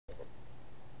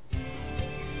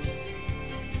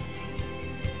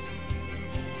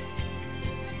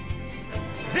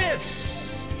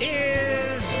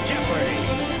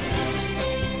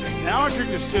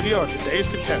the studio are today's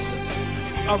contestants.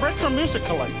 A retro music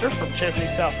collector from Chesney,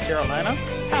 South Carolina,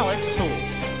 Alex Houle.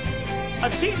 A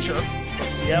teacher from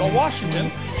Seattle, Washington,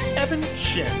 Evan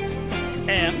Shin.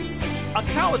 And a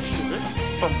college student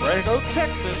from Red Oak,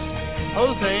 Texas,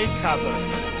 Jose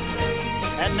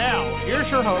Cazares. And now,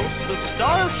 here's your host, the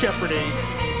star of Jeopardy,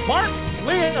 Mark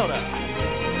Leota.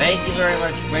 Thank you very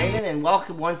much, Brandon, and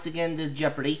welcome once again to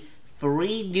Jeopardy!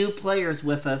 3 new players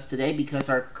with us today because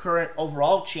our current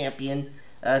overall champion,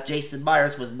 Jason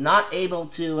Myers, was not able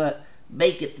to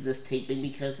make it to this taping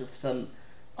because of some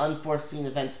unforeseen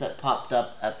events that popped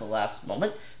up at the last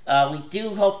moment. We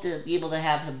do hope to be able to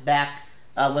have him back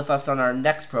with us on our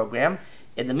next program.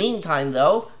 In the meantime,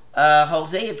 though,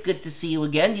 Jose, it's good to see you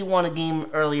again. You won a game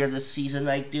earlier this season,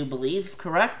 I do believe,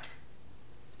 correct?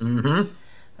 Mm-hmm.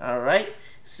 All right,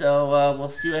 so we'll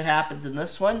see what happens in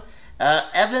this one.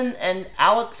 Evan and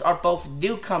Alex are both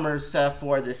newcomers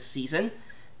for this season,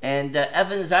 and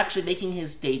Evan is actually making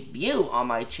his debut on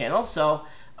my channel, so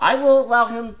I will allow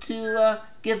him to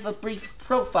give a brief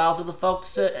profile to the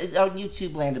folks on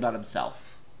YouTube land about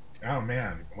himself. Oh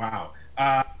man, wow.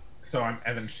 So I'm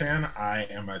Evan Shin. I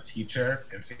am a teacher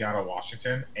in Seattle,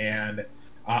 Washington, and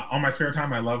on my spare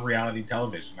time I love reality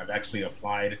television. I've actually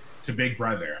applied to Big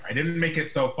Brother. I didn't make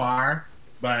it so far,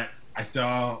 but I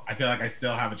feel like I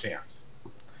still have a chance.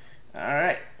 All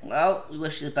right. Well, we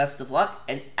wish you the best of luck.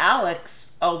 And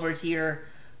Alex over here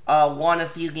won a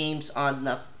few games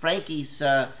on Frankie's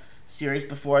series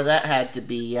before that had to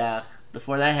be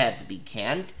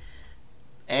canned.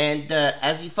 And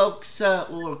as you folks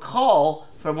will recall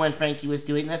from when Frankie was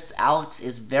doing this, Alex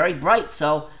is very bright.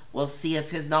 So we'll see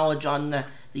if his knowledge on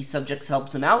these subjects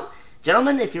helps him out.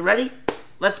 Gentlemen, if you're ready,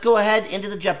 let's go ahead into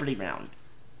the Jeopardy round.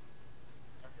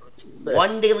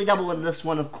 One daily double in this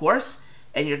one, of course,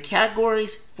 and your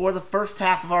categories for the first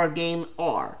half of our game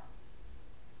are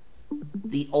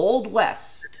the Old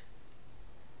West.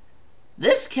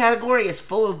 This category is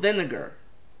full of vinegar.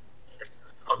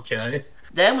 Okay.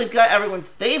 Then we've got everyone's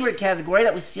favorite category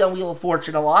that we see on Wheel of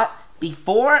Fortune a lot,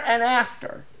 before and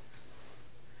after.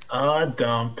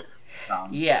 Dump.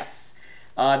 Yes.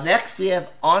 Next we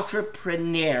have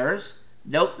entrepreneurs.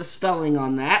 Note the spelling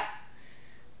on that.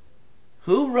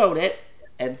 Who wrote it?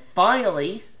 And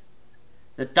finally,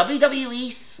 the WWE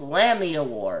Slammy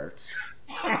Awards.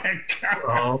 Oh my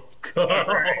god.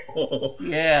 Oh.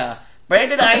 Yeah.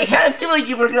 Brandon, I had a feeling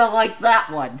you were going to like that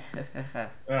one.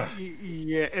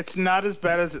 Yeah, it's not as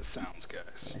bad as it sounds,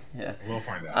 guys. Yeah. We'll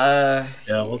find out.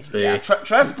 Yeah, we'll see. Yeah,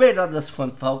 trust Brandon on this one,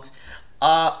 folks.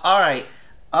 Alright.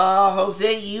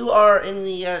 Jose, you are in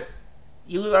the,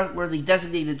 were the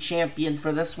designated champion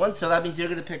for this one, so that means you're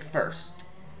going to pick first.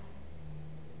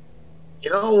 You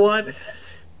know what?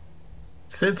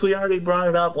 Since we already brought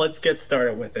it up, let's get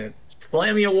started with it.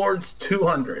 Slammy Awards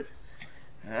 200.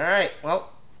 Alright,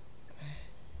 well,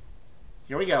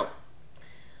 here we go.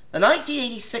 The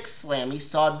 1986 Slammy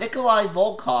saw Nikolai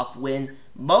Volkov win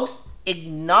Most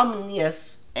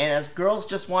Ignominious and As Girls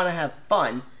Just Want to Have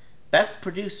Fun. Best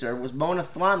producer was Mona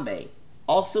Flambe,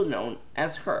 also known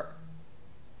as Her.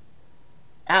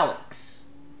 Alex.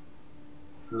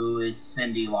 Who is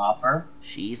Cyndi Lauper?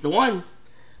 She's the one.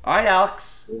 Alright,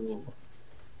 Alex.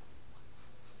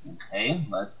 Okay,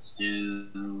 let's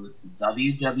do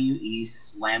WWE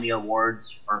Slammy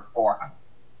Awards for 400.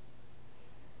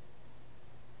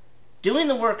 Doing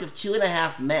the work of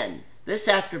 2.5 Men, this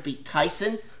actor beat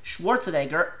Tyson,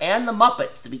 Schwarzenegger, and the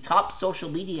Muppets to be top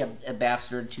social media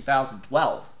ambassador in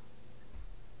 2012.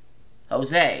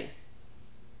 Jose.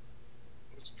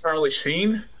 Charlie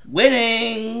Sheen?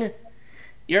 Winning!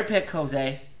 Your pick,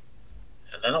 Jose.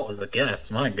 Yeah, that was a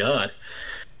guess. My God.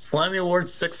 Slammy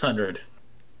Awards 600.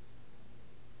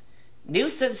 New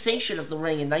sensation of the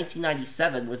ring in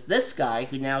 1997 was this guy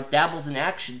who now dabbles in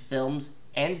action films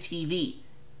and TV.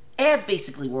 And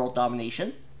basically world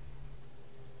domination.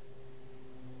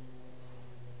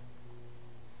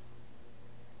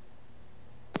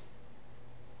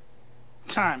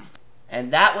 Time.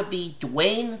 And that would be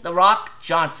Dwayne "The Rock"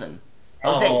 Johnson.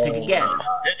 Jose, pick again.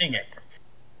 Dang it.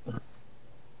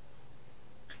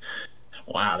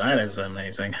 Wow, that is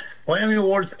amazing. Slammy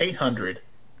Awards 800.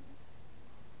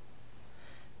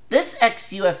 This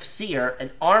ex-UFCer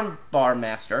and armbar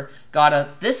master got a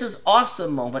 "This is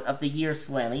Awesome" moment of the year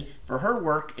Slammy for her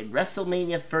work in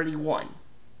WrestleMania 31.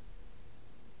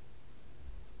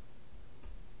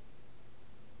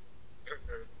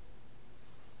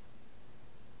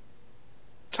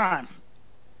 Time.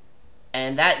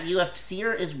 And that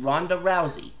UFCer is Ronda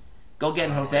Rousey. Go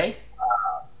again, Jose.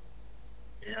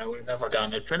 Yeah, we've never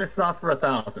gotten it. Finish off for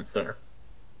 1,000, sir.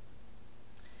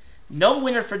 No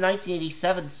winner for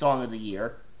 1987 Song of the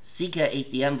Year. Sika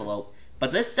ate the envelope,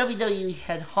 but this WWE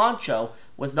head honcho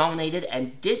was nominated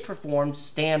and did perform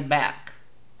Stand Back.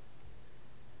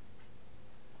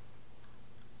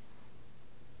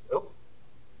 Nope.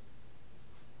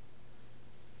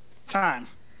 Time.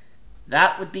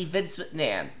 That would be Vince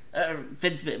McMahon.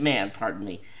 Vince McMahon, pardon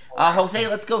me. Jose,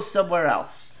 let's go somewhere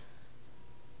else.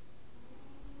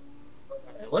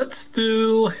 Let's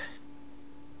do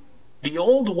the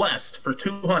Old West for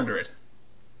 200.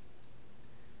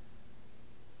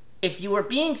 If you were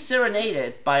being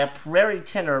serenaded by a prairie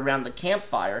tenor around the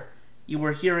campfire, you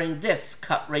were hearing this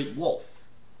cut-rate wolf.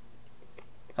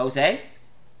 Jose?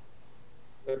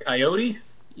 Coyote.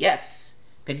 Yes.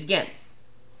 Pick again.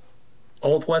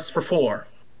 Old West for 4.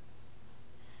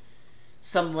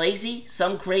 Some lazy,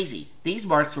 some crazy. These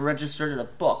marks were registered in a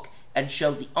book and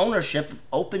showed the ownership of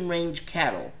open-range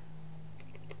cattle.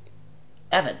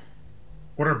 Evan.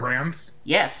 What are brands?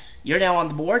 Yes, you're now on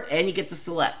the board, and you get to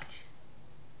select.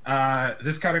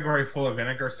 This category full of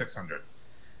vinegar, 600.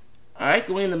 Alright,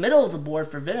 going in the middle of the board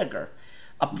for vinegar.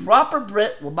 A proper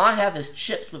Brit will not have his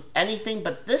chips with anything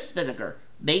but this vinegar,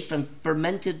 made from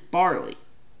fermented barley.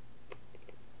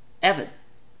 Evan.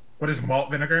 What is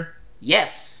malt vinegar?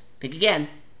 Yes. Pick again.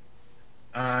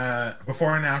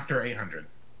 Before and after, 800.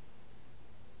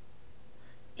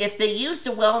 If they used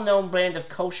a well-known brand of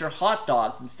kosher hot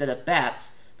dogs instead of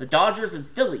bats, the Dodgers and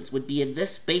Phillies would be in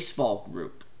this baseball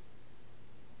group.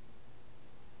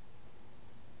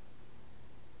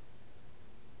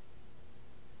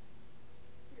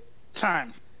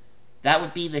 Time. That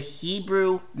would be the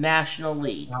Hebrew National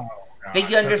League. Oh, God.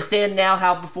 Think you understand now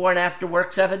how before and after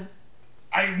works, Evan?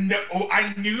 I know. Oh,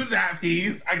 I knew that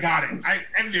piece. I got it.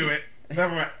 I knew it.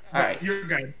 Never mind. All right. You're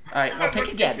good. All right, well,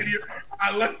 pick again.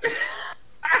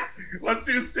 Let's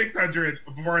do 600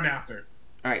 before and after.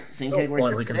 All right, so same category for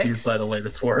Bluntly 6. confused by the way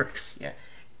this works. Yeah.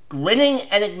 Grinning,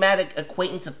 enigmatic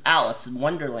acquaintance of Alice in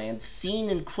Wonderland, seen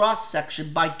in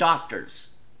cross-section by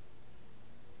doctors.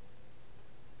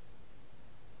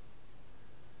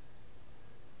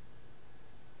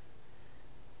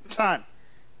 Time.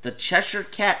 The Cheshire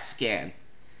Cat scan.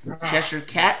 Cheshire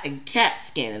Cat and Cat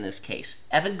scan in this case.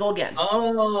 Evan, go again.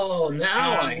 Oh,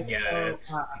 now I get it.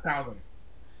 1,000.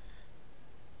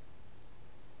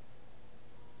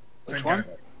 Which Same one?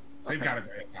 category. Same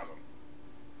category. 1,000.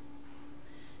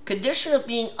 Condition of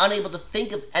being unable to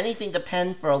think of anything to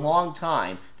pen for a long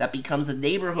time that becomes a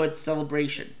neighborhood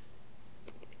celebration.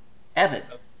 Evan.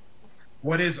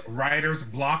 What is Writer's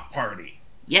Block Party?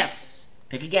 Yes.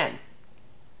 Pick again.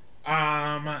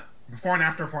 Before and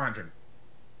after, 400.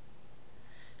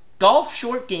 Golf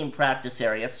short game practice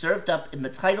area served up in the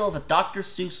title of a Dr.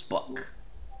 Seuss book.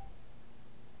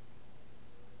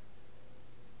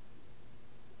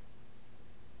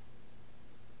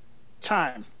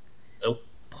 Time. Nope.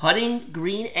 Putting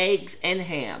green eggs and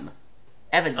ham.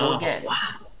 Evan, go again.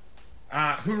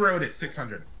 Wow. Who wrote it?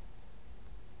 600.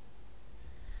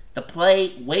 The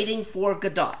play Waiting for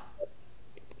Godot.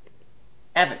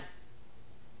 Evan.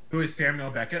 Who is Samuel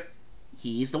Beckett?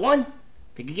 He's the one.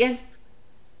 Pick again.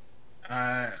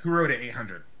 Who wrote it?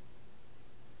 800.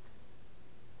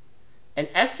 An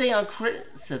essay on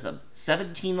criticism.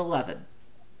 1711.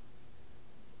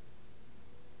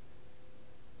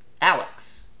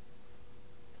 Alex.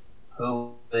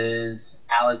 Who is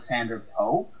Alexander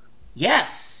Pope?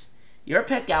 Yes. Your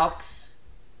pick, Alex.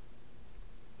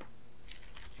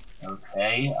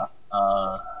 Okay.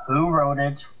 Who wrote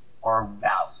it for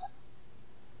 1,000?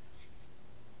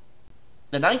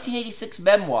 The 1986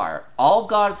 memoir, All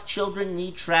God's Children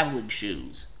Need Traveling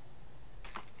Shoes.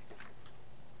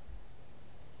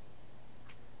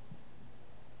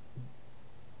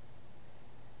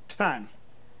 Time.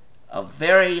 A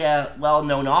very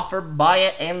well-known author,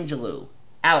 Maya Angelou.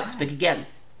 Alex, pick again.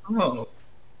 Oh.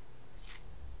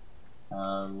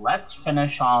 Let's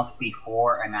finish off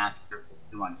before and after for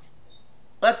 200.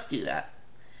 Let's do that.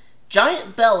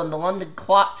 Giant bell in the London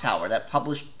clock tower that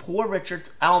published Poor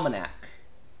Richard's Almanac.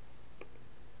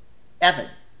 Evan.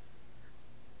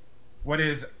 What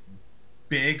is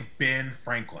Big Ben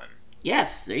Franklin?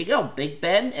 Yes, there you go. Big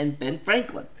Ben and Ben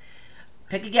Franklin.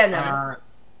 Pick again, Evan.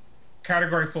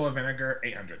 Category full of vinegar,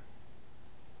 800.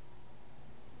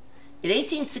 In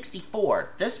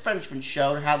 1864, this Frenchman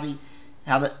showed how the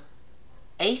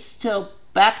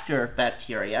Acetobacter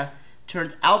bacteria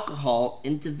turned alcohol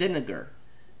into vinegar.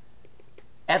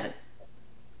 Evan.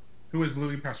 Who is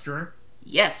Louis Pasteur?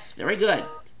 Yes, very good.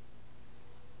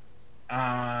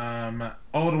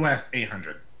 Old West,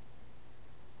 800.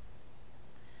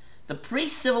 The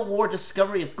pre-Civil War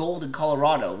discovery of gold in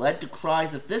Colorado led to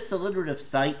cries of this alliterative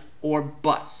site or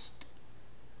bust.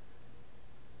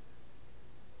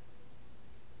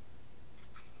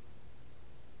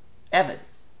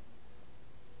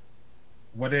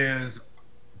 What is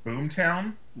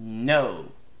Boomtown?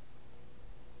 No.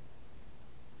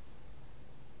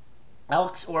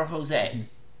 Alex or Jose?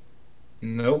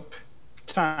 Nope.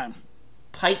 Time.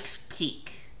 Pikes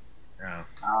Peak. Yeah.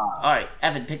 Alright,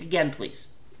 Evan, pick again,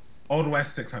 please. Old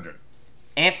West 600.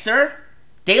 Answer,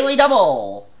 Daily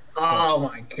Double. Oh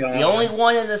my god. The only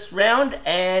one in this round,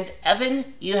 and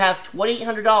Evan, you have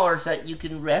 $2,800 that you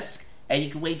can risk, and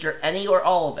you can wager any or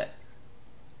all of it.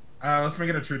 Let's make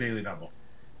it a true daily double.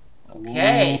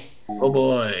 Okay. Oh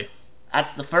boy.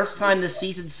 That's the first time this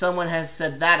season someone has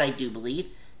said that, I do believe.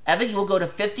 Evan, you will go to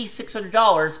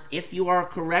 $5,600 if you are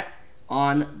correct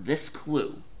on this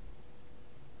clue.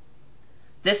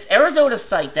 This Arizona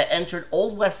site that entered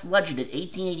Old West legend in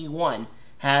 1881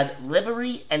 had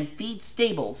livery and feed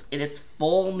stables in its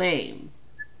full name.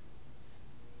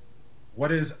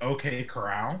 What is OK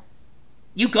Corral?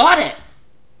 You got it!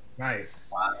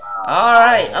 Nice.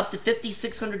 Alright, up to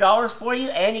 $5,600 for you,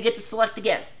 and you get to select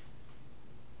again.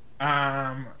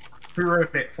 Who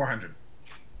wrote it? 400.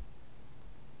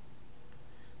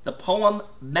 The poem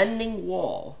Mending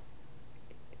Wall.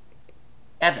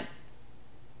 Evan.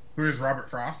 Who is Robert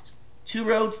Frost? Two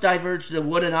roads diverge to the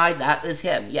wood and I. That is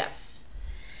him, yes.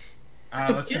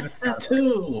 Let's finish Yes, that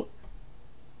too.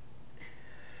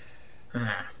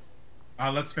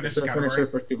 let's finish So the finish category.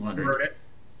 it for Who 200. wrote it?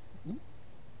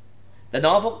 The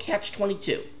novel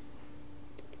Catch-22.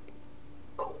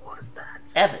 Who was that?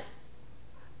 Evan.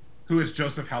 Who is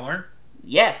Joseph Heller?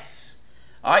 Yes.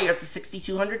 Alright, you're up to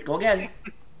 6,200. Go again.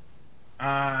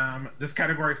 This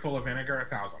category full of vinegar,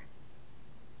 1,000.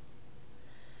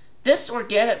 This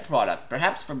organic product,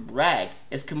 perhaps from Bragg,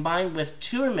 is combined with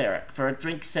turmeric for a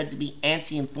drink said to be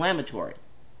anti-inflammatory.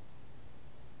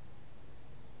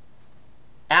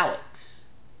 Alex.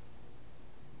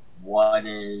 What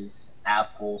is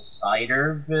apple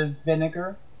cider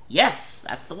vinegar? Yes,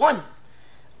 that's the one.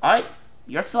 Alright,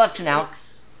 your selection,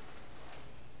 Alex.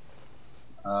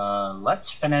 Let's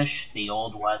finish the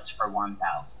Old West for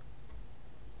 1,000.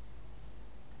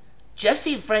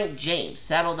 Jesse and Frank James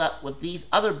saddled up with these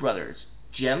other brothers,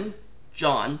 Jim,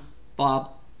 John,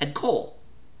 Bob, and Cole.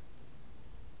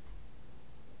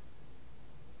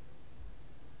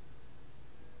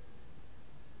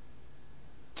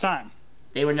 Time.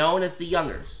 They were known as the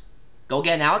Youngers. Go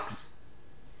again, Alex.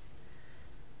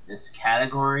 This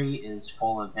category is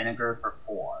full of vinegar for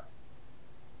 4.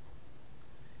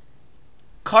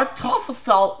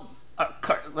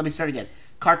 Let me start again.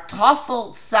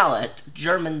 Kartoffelsalat,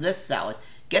 German this salad,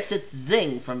 gets its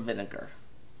zing from vinegar.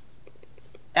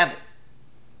 Evan.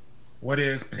 What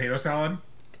is potato salad?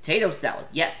 Potato salad,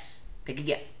 yes. Pick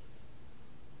again.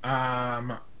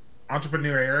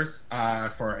 Entrepreneurs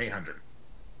for 800.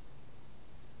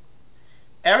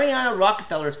 Ariana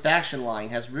Rockefeller's fashion line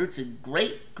has roots in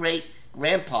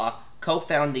great-great-grandpa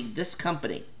co-founding this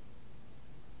company.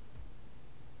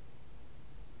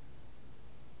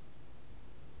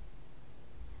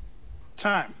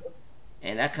 Time.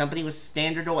 And that company was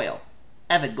Standard Oil.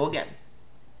 Evan, go again.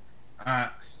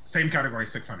 Same category,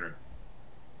 600.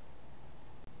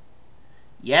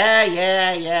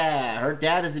 Yeah. Her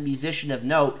dad is a musician of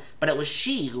note, but it was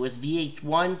she who was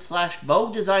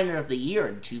VH1/Vogue Designer of the Year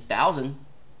in 2000.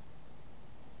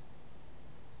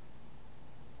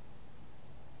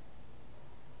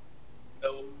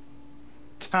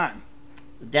 Time.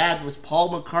 The dad was Paul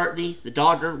McCartney, the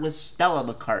daughter was Stella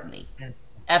McCartney.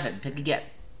 Evan, pick again.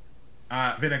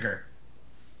 Vinegar.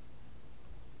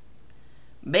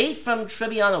 Made from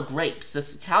Trebbiano grapes,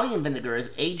 this Italian vinegar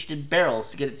is aged in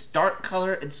barrels to get its dark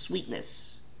color and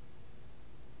sweetness.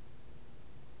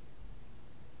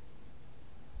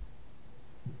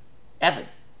 Evan.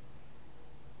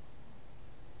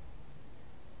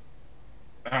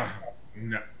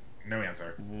 No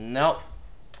answer. Nope.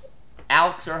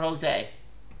 Alex or Jose?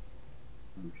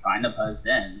 I'm trying to buzz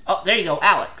in. Oh, there you go,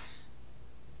 Alex.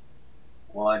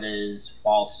 What is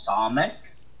balsamic?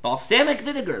 Balsamic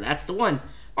vinegar, that's the one.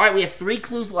 Alright, we have 3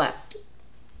 clues left.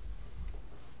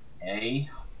 Okay.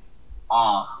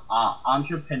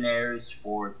 Entrepreneurs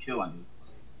for 200.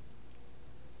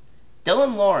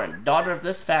 Dylan Lauren, daughter of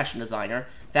this fashion designer,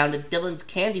 founded Dylan's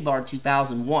Candy Bar in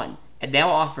 2001 and now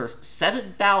offers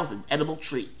 7,000 edible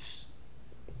treats.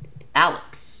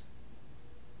 Alex.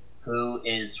 Who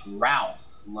is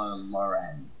Ralph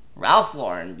Lauren? Ralph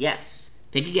Lauren, yes.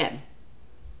 Pick again.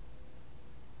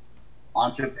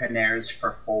 Entrepreneurs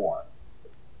for 4.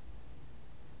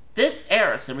 This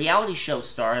heiress and reality show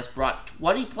star has brought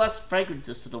 20 plus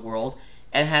fragrances to the world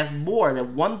and has more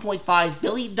than $1.5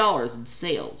 billion in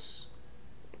sales.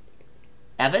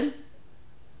 Evan?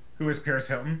 Who is Paris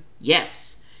Hilton?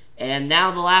 Yes. And now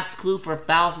the last clue for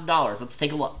 $1,000. Let's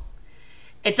take a look.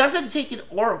 It doesn't take an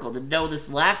oracle to know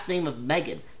this last name of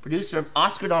Megan, producer of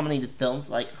Oscar-nominated films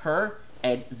like Her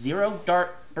and Zero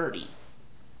Dark 30.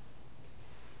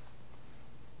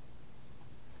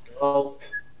 Oh,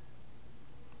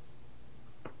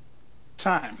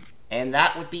 Time. And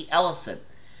that would be Ellison.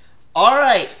 All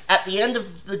right, at the end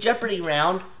of the Jeopardy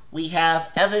round, we have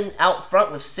Evan out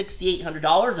front with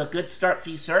 $6,800. A good start for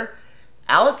you, sir.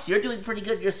 Alex, you're doing pretty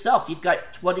good yourself. You've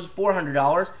got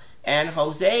 $2,400. And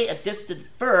Jose, a distant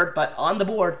third, but on the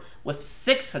board with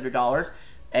 $600.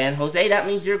 And Jose, that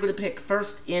means you're going to pick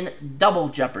first in Double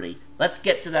Jeopardy. Let's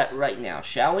get to that right now,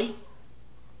 shall we?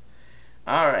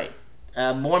 All right.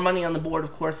 More money on the board,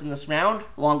 of course, in this round,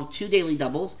 along with 2 daily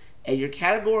doubles. And your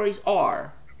categories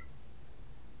are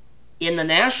in the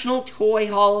National Toy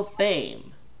Hall of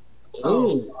Fame.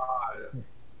 ooh.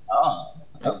 Oh,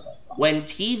 that sounds like fun. When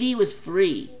TV was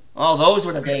free. Oh, those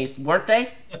were the days, weren't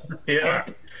they? Yeah,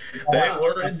 they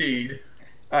were indeed.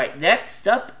 All right, next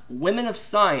up, Women of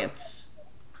Science.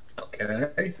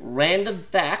 Okay. Random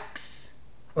Facts.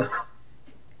 We're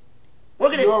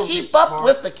going to You're keep up smart.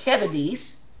 with the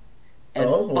Kennedys. And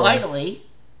Oh, boy. finally,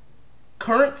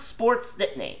 current sports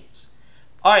nicknames.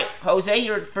 All right, Jose,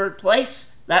 you're in third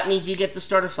place. That means you get to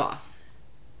start us off.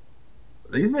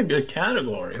 These are good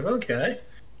categories. Okay.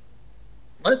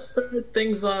 Let's start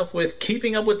things off with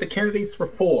keeping up with the Kennedys for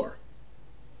 4.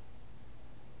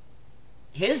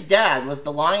 His dad was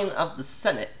the Lion of the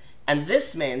Senate, and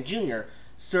this man, Jr.,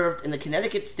 served in the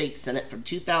Connecticut State Senate from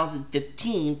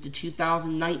 2015 to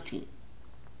 2019.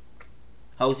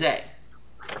 Jose.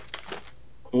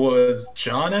 Was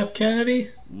John F.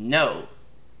 Kennedy? No.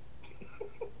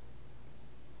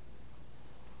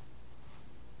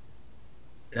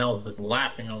 Nell's just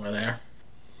laughing over there.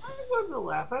 I wasn't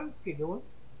laughing. I was giggling.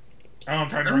 Oh, I'm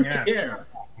trying I to don't bring it. care.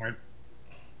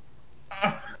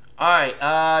 All right,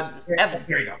 Evan.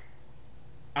 There you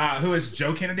go. Who is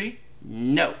Joe Kennedy?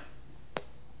 No.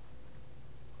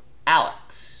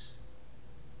 Alex.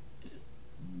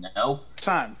 Nope.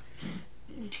 Time.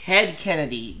 Ted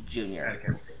Kennedy Jr. Okay.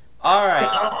 All right.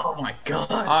 Oh my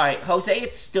god. All right, Jose,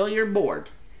 it's still your board.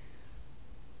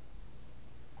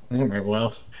 Alright,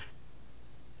 well,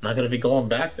 not gonna be going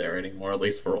back there anymore, at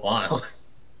least for a while.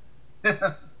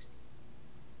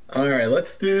 Alright,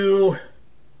 let's go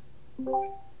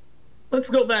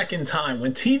back in time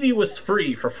when TV was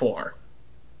free for 4.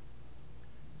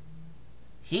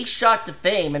 He shot to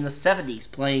fame in the 70s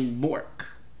playing Mork.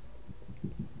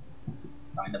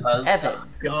 Sign the post. Evan.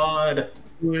 God.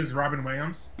 Who is Robin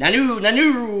Williams?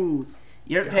 Nanu!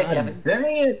 Your pick, God Evan.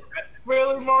 dang it.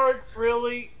 Really, Mark?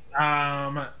 Really?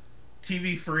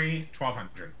 TV free,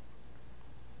 1200.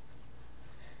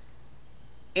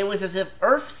 It was as if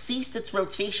Earth ceased its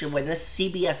rotation when this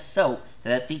CBS soap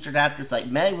that had featured actors like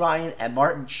Meg Ryan and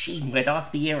Martin Sheen went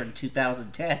off the air in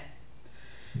 2010.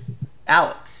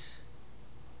 Alex.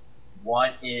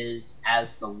 What is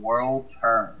As the World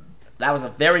Turns? That was a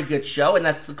very good show, and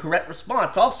that's the correct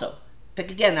response also. Pick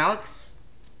again, Alex.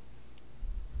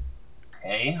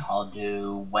 Okay, I'll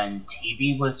do When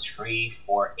TV Was Free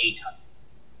for 800.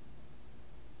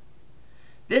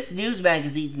 This news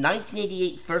magazine's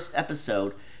 1988 first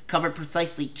episode covered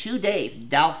precisely 2 days in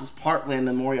Dallas's Parkland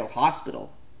Memorial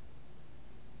Hospital.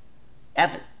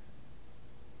 Evan.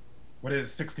 What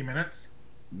is 60 Minutes?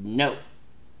 No.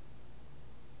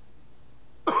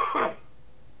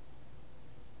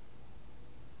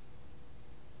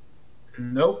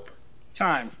 Nope.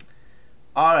 Time.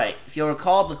 Alright, if you'll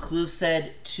recall, the clue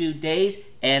said 2 days,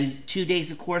 and 2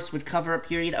 days, of course, would cover a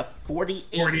period of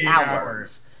 48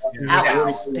 hours. Yeah.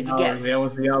 Alex, pick again. That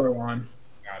was the other one.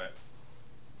 Got it.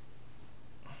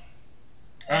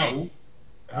 Okay.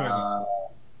 Who is it?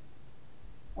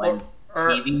 When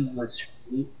Or- TV was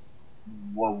free.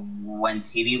 When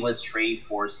TV was free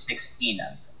for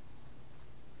 1600.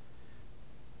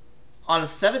 On a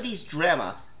 70s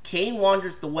drama, Kane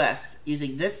wanders the West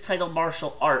using this title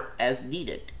martial art as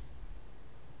needed.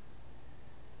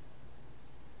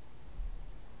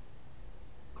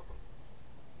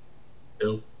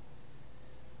 Nope.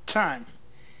 Time.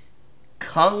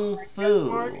 Kung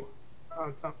Fu.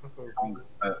 Oh, time for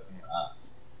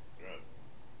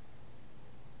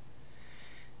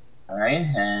Alright,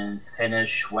 and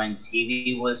finish When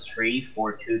TV Was Free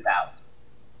for 2000.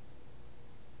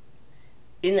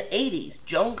 In the 80s,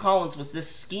 Joan Collins was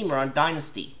this schemer on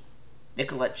Dynasty.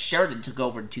 Nicolette Sheridan took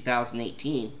over in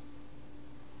 2018.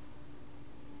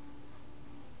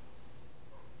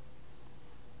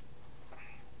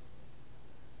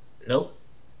 Nope.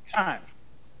 Time.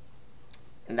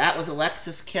 And that was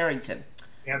Alexis Carrington.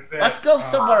 Can't say Let's it. go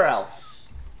somewhere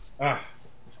else. Ah,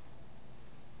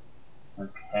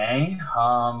 Okay,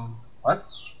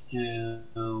 Let's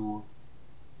do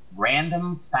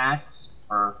random facts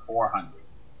for 400.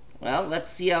 Well,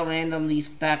 let's see how random these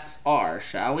facts are,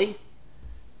 shall we?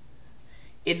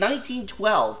 In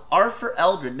 1912, Arthur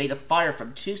Eldred made a fire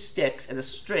from 2 sticks and a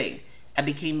string and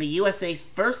became the USA's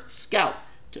first scout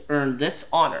to earn this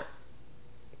honor.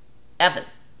 Evan.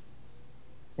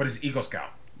 What is Eagle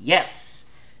Scout? Yes.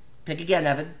 Pick again,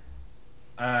 Evan.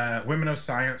 Women of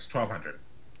Science, 1200.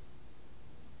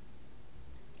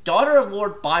 Daughter of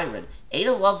Lord Byron,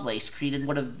 Ada Lovelace created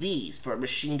one of these for a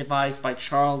machine devised by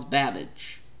Charles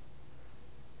Babbage.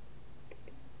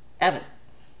 Evan.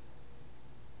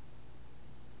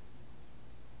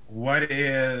 What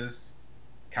is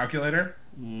calculator?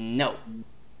 No.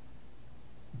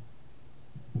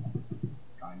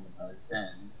 Trying to buzz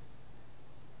in.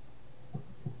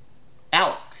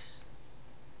 Alex.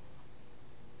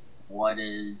 What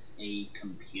is a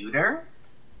computer?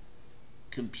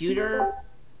 Computer.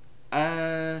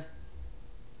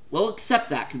 We'll accept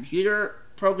that. Computer,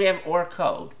 program, or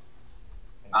code.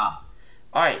 Ah,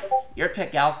 Alright, your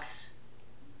pick, Alex.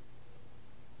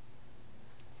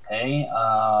 okay.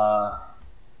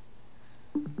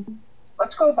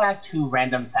 Let's go back to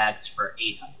random facts for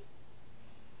 800.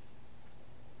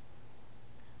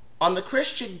 On the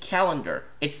Christian calendar,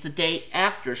 it's the day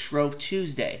after Shrove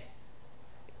Tuesday.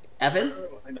 Evan?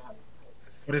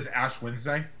 What is Ash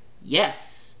Wednesday?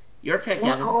 Yes. Your pick,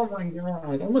 What? Evan. Oh my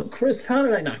god! I'm with Chris. How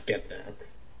did I not get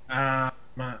that?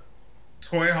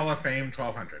 Toy Hall of Fame,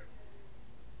 1200.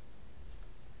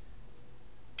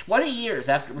 20 years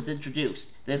after it was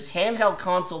introduced, this handheld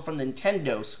console from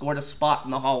Nintendo scored a spot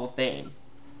in the Hall of Fame.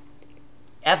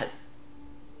 Evan.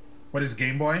 What is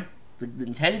Game Boy? The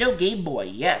Nintendo Game Boy,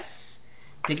 yes.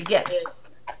 Pick again.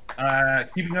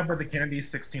 Keeping Up with the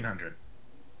Kennedys, 1600.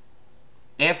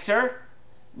 Answer?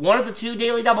 One of the 2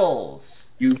 daily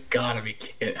doubles. You gotta be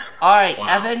kidding. Alright, Wow.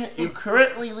 Evan, you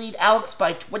currently lead Alex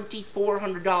by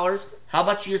 $2,400. How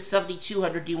much of your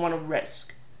 $7,200 do you want to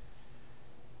risk?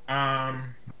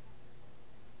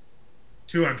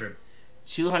 200.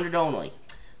 200 only.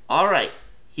 Alright,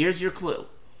 here's your clue.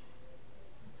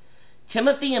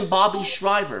 Timothy and Bobby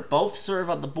Shriver both serve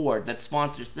on the board that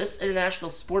sponsors this international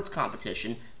sports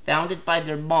competition founded by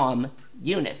their mom,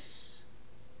 Eunice.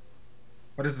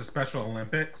 What is the Special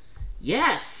Olympics?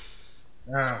 Yes!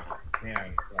 Oh,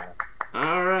 man.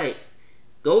 Alright.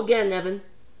 Go again, Evan.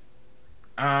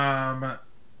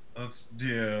 Let's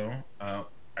do. Oh,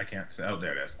 I can't say. Oh,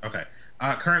 there it is. Okay.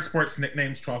 Current sports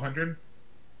nicknames, 1200.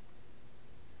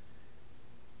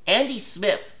 Andy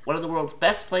Smith, one of the world's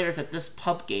best players at this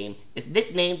pub game, is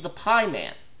nicknamed the Pie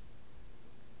Man.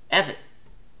 Evan.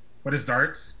 What is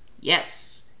darts?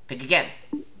 Yes. Pick again.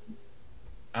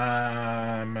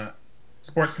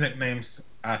 Sports nicknames,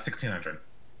 1600.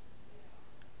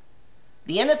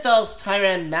 The NFL's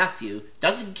Tyrann Mathieu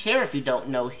doesn't care if you don't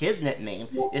know his nickname,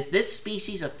 is this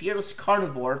species a fearless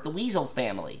carnivore of the weasel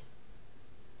family.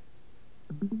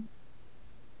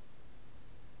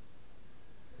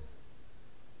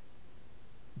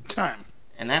 Time.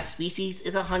 And that species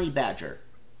is a honey badger.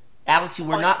 Alex, you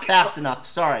were not fast enough.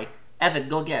 Sorry. Evan,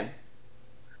 go again.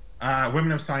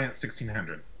 Women of Science,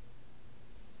 1600.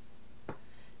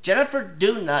 Jennifer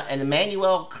Doudna and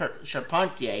Emmanuel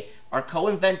Charpentier are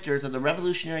co-inventors of the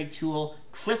revolutionary tool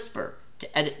CRISPR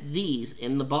to edit these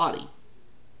in the body.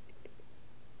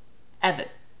 Evan.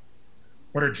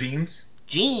 What are genes?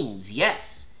 Genes,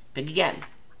 yes. Pick again.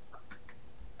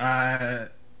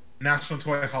 National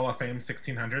Toy Hall of Fame,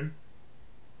 1600.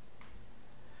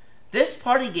 This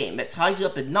party game that ties you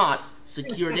up in knots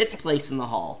secured its place in the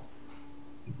hall.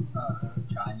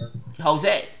 Trying to.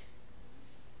 Jose.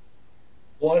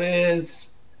 What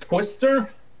is Twister?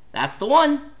 That's the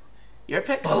one. Your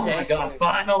pick, Oh Jose. my god!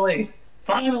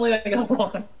 Finally, I got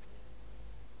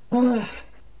one.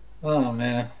 Oh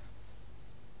man.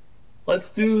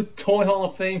 Let's do Toy Hall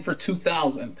of Fame for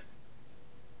 2000.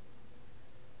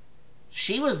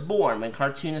 She was born when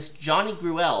cartoonist Johnny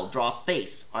Gruelle drew a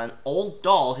face on an old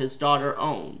doll his daughter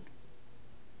owned.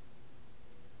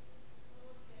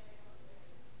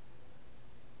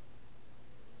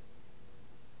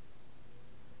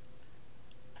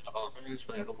 I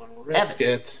don't want to risk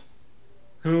it.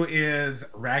 Who is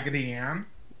Raggedy Ann?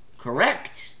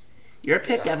 Correct. Your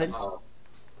pick, Evan.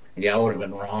 Yeah, I would have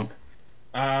been wrong.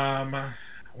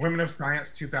 Women of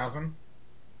Science, 2000.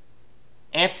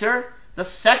 Answer, the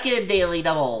second daily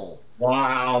double.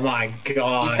 Wow, my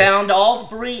god. You found all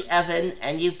 3, Evan,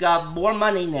 and you've got more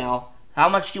money now. How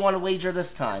much do you want to wager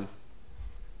this time?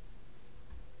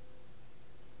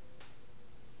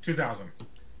 2000.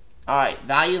 Alright,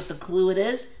 value of the clue it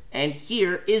is, and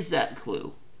here is that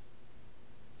clue.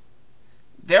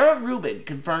 Vera Rubin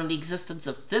confirmed the existence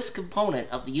of this component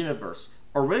of the universe,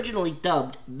 originally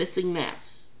dubbed missing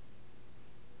mass.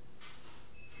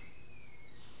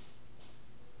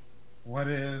 What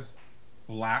is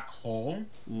black hole?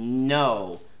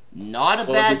 No. Not a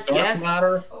Was bad it dark guess,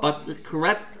 matter? but the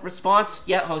correct response,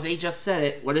 yeah, Jose just said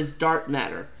it. What is dark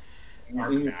matter?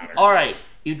 Dark matter. Alright,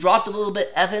 you dropped a little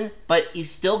bit, Evan, but you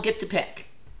still get to pick.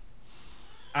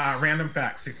 Random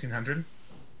fact, 1600.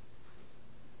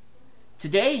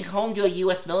 Today, home to a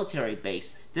U.S. military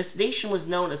base, this nation was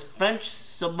known as French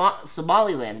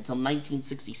Somaliland until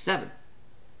 1967.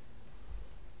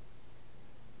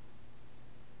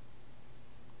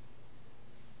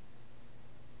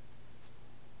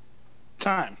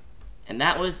 Time. And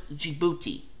that was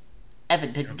Djibouti.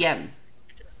 Evan, pick again.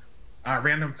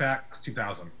 Random facts,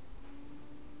 2000.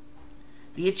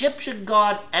 The Egyptian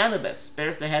god Anubis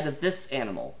bears the head of this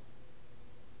animal.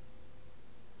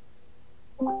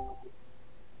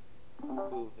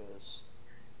 Hoovers.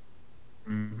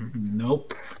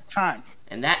 Nope. Time.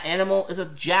 And that animal is a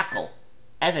jackal.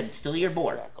 Evan, still your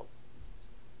board. Jackal.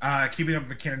 Keeping Up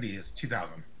with Kennedy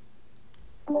 2000.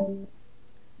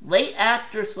 Late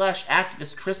actor slash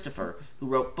activist Christopher, who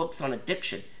wrote books on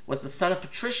addiction, was the son of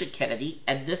Patricia Kennedy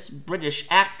and this British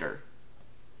actor.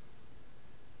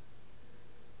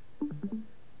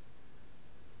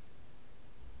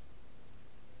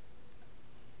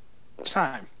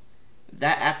 Time.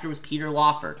 That actor was Peter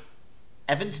Lawford.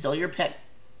 Evan, still your pick.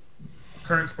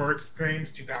 Current sports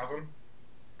names, 2000.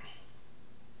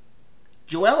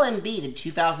 Joel Embiid in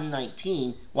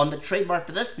 2019 won the trademark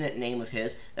for this nickname of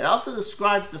his that also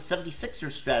describes the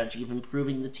 76ers strategy of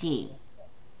improving the team.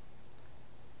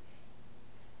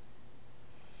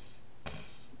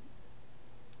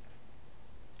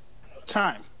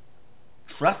 Time.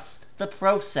 Trust the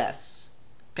process.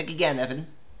 Pick again, Evan.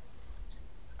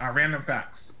 Random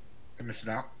facts. Finish it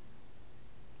out.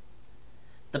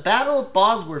 The Battle of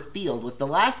Bosworth Field was the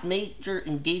last major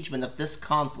engagement of this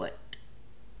conflict.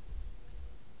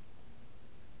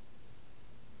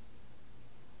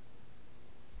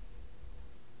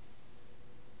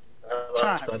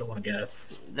 Time. I don't want to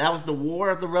guess. That was the War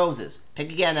of the Roses.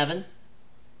 Pick again, Evan.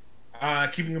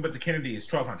 Keeping Up with the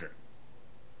Kennedys, 1200.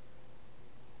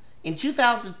 In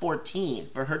 2014,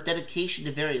 for her dedication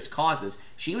to various causes,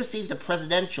 she received a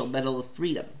Presidential Medal of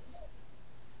Freedom.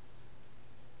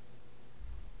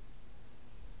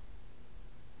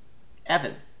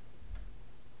 Evan.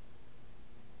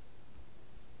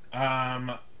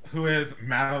 Who is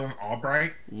Madeleine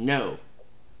Albright? No.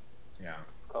 Yeah.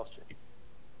 Question.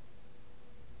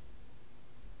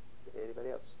 Anybody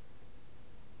else?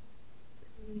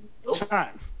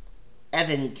 Time.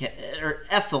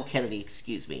 Ethel Kennedy,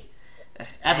 excuse me.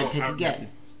 Evan, pick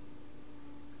again.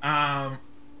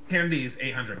 Kennedy's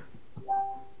 800.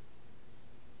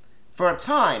 For a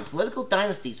time, political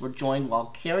dynasties were joined while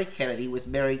Carrie Kennedy was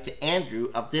married to Andrew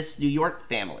of this New York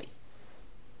family.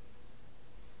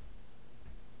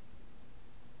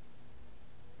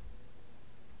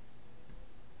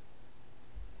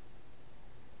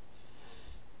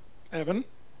 Evan.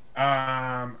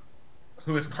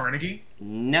 Who is Carnegie?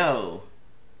 No.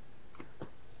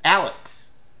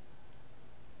 Alex.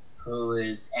 Who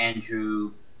is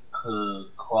Andrew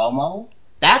Cuomo?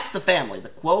 That's the family, the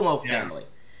Cuomo Yeah. family.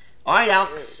 Alright,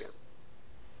 Alex.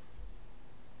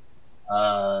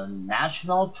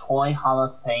 National Toy Hall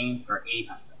of Fame for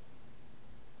 800.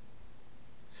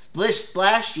 Splish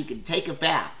splash, you can take a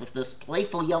bath with this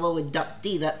playful yellow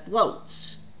inductee that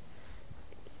floats.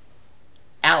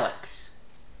 Alex.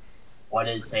 What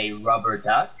is a rubber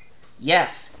duck?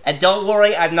 Yes, and don't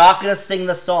worry, I'm not gonna sing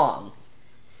the song.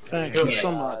 Thank you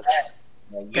so much.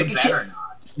 Well, you Pick a better kid. not.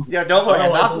 Yeah, don't worry,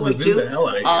 I'm Oh, not I going was in the to. hell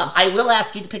out of I will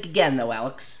ask you to pick again, though,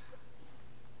 Alex.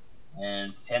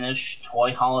 And finish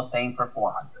Toy Hall of Fame for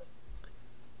 400.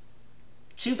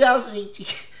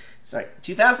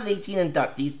 2018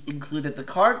 inductees included the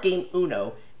card game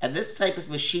Uno and this type of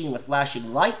machine with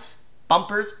flashing lights,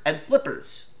 bumpers, and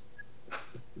flippers.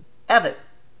 Evan.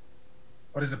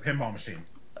 What is a pinball machine?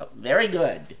 Oh, very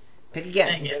good. Pick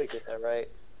again. You gotta get that right.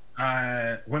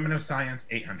 Women of Science,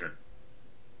 800.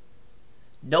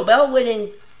 Nobel-winning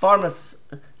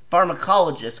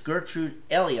pharmacologist Gertrude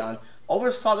Elion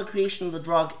oversaw the creation of the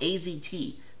drug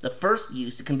AZT, the first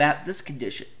used to combat this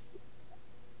condition.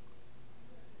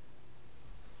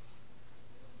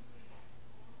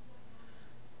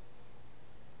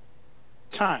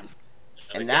 Time.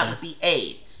 And that would be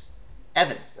AIDS.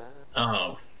 Evan.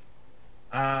 Oh.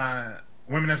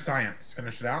 Women of Science.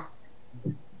 Finish it out.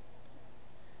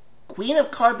 Queen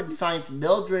of Carbon Science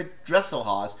Mildred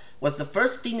Dresselhaus was the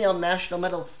first female National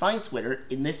Medal of Science winner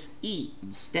in this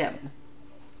in STEM.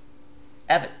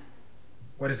 Evan.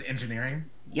 What is engineering?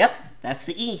 Yep, that's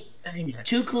the E. Dang it.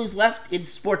 2 clues left in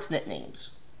Sportsnet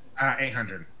names.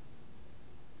 800.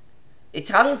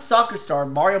 Italian soccer star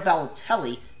Mario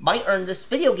Balotelli might earn this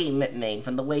video game nickname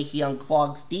from the way he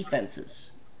unclogs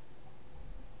defenses.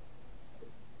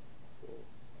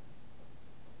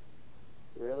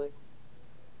 Really?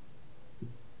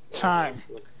 Time.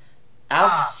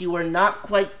 Alex, you are not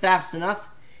quite fast enough.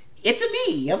 It's a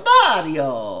me, a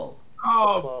Mario.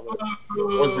 Oh,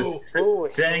 boo. Oh,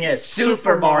 Dang it.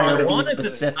 Super Mario to be I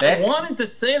specific. wanted to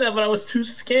say that, but I was too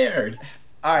scared.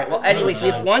 Alright, well, anyways, we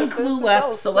have 1 clue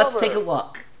left, so let's take a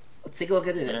look. Let's take a look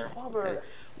at it. Yeah. Okay.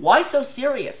 Why so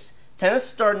serious? Tennis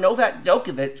star Novak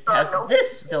Djokovic has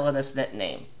this villainous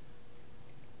nickname.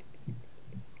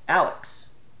 Alex.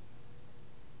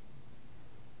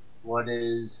 What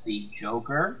is the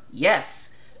Joker?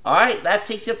 Yes. Alright, that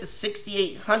takes you up to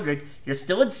 6,800. You're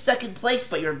still in second place,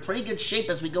 but you're in pretty good shape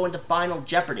as we go into Final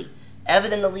Jeopardy.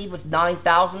 Evan in the lead with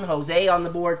 9,000. Jose on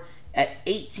the board at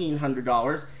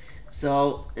 $1,800.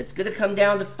 So it's going to come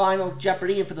down to Final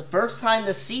Jeopardy, and for the first time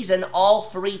this season, all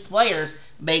 3 players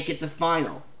make it to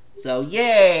final. So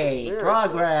yay,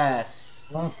 progress.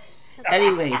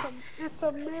 Anyways, it's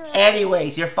a miracle.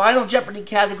 anyways, your Final Jeopardy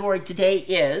category today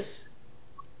is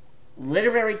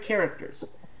literary characters.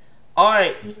 All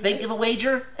right, think of a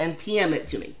wager and PM it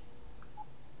to me.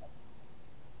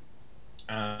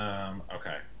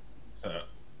 Okay. So,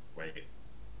 wait.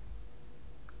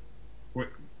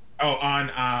 Oh, on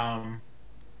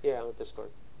Yeah, on Discord.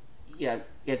 Yeah,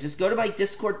 just go to my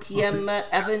Discord PM,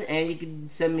 Evan, and you can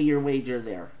send me your wager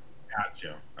there.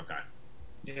 Gotcha. Okay.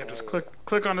 Yeah, just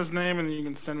click on his name, and then you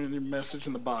can send me your message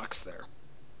in the box there.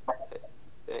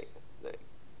 Thank you.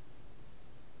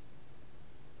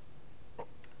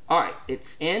 Alright,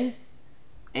 it's in.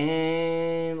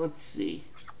 And let's see.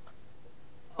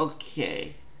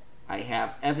 Okay. I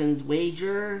have Evan's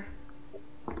wager.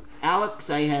 Alex,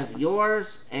 I have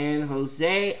yours. And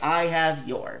Jose, I have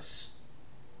yours.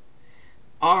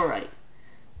 Alright.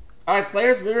 Alright,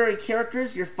 players, literary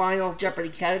characters, your Final Jeopardy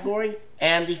category.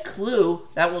 And the clue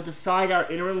that will decide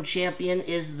our interim champion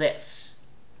is this.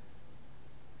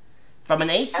 From an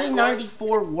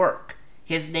 1894 work,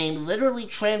 his name literally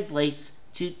translates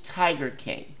to Tiger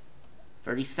King.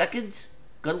 30 seconds.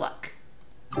 Good luck.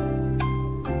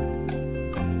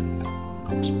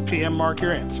 Just PM mark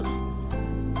your answer.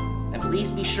 And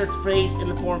please be sure it's phrased in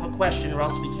the form of a question or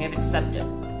else we can't accept it.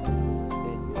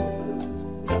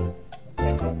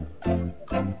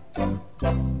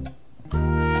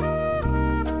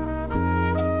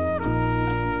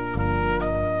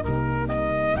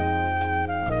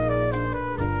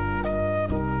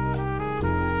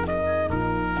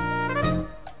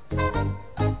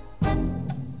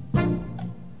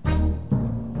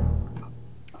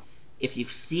 If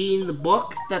you've seen the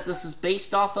book that this is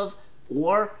based off of,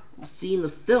 or seen the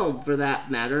film for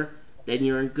that matter, then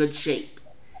you're in good shape.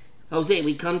 Jose,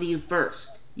 we come to you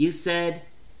first. You said,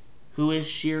 who is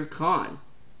Shere Khan?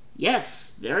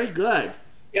 Yes, very good.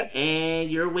 Yep. And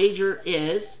your wager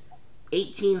is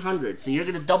 $1,800. So you're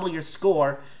going to double your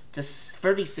score to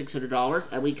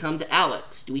 $3,600, and we come to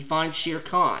Alex. Do we find Shere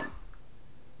Khan?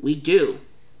 We do.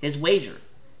 His wager,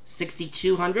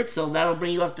 $6,200, so that'll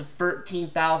bring you up to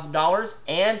 $13,000,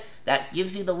 and that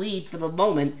gives you the lead for the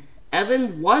moment.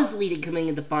 Evan was leading coming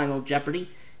into Final Jeopardy,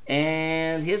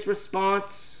 and his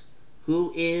response,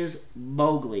 who is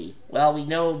Mowgli? Well, we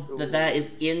know that that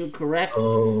is incorrect,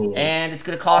 and it's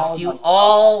going to cost you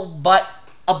all but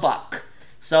a buck.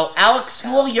 So, Alex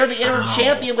School, you're the interim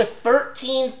champion with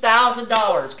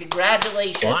 $13,000.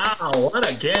 Congratulations. Wow, what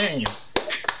a game.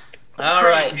 All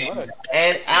right.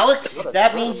 And Alex,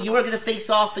 that means you are going to face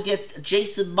off against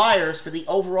Jason Myers for the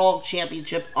overall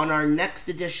championship on our next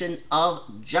edition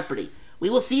of Jeopardy. We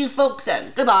will see you folks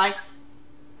then. Goodbye.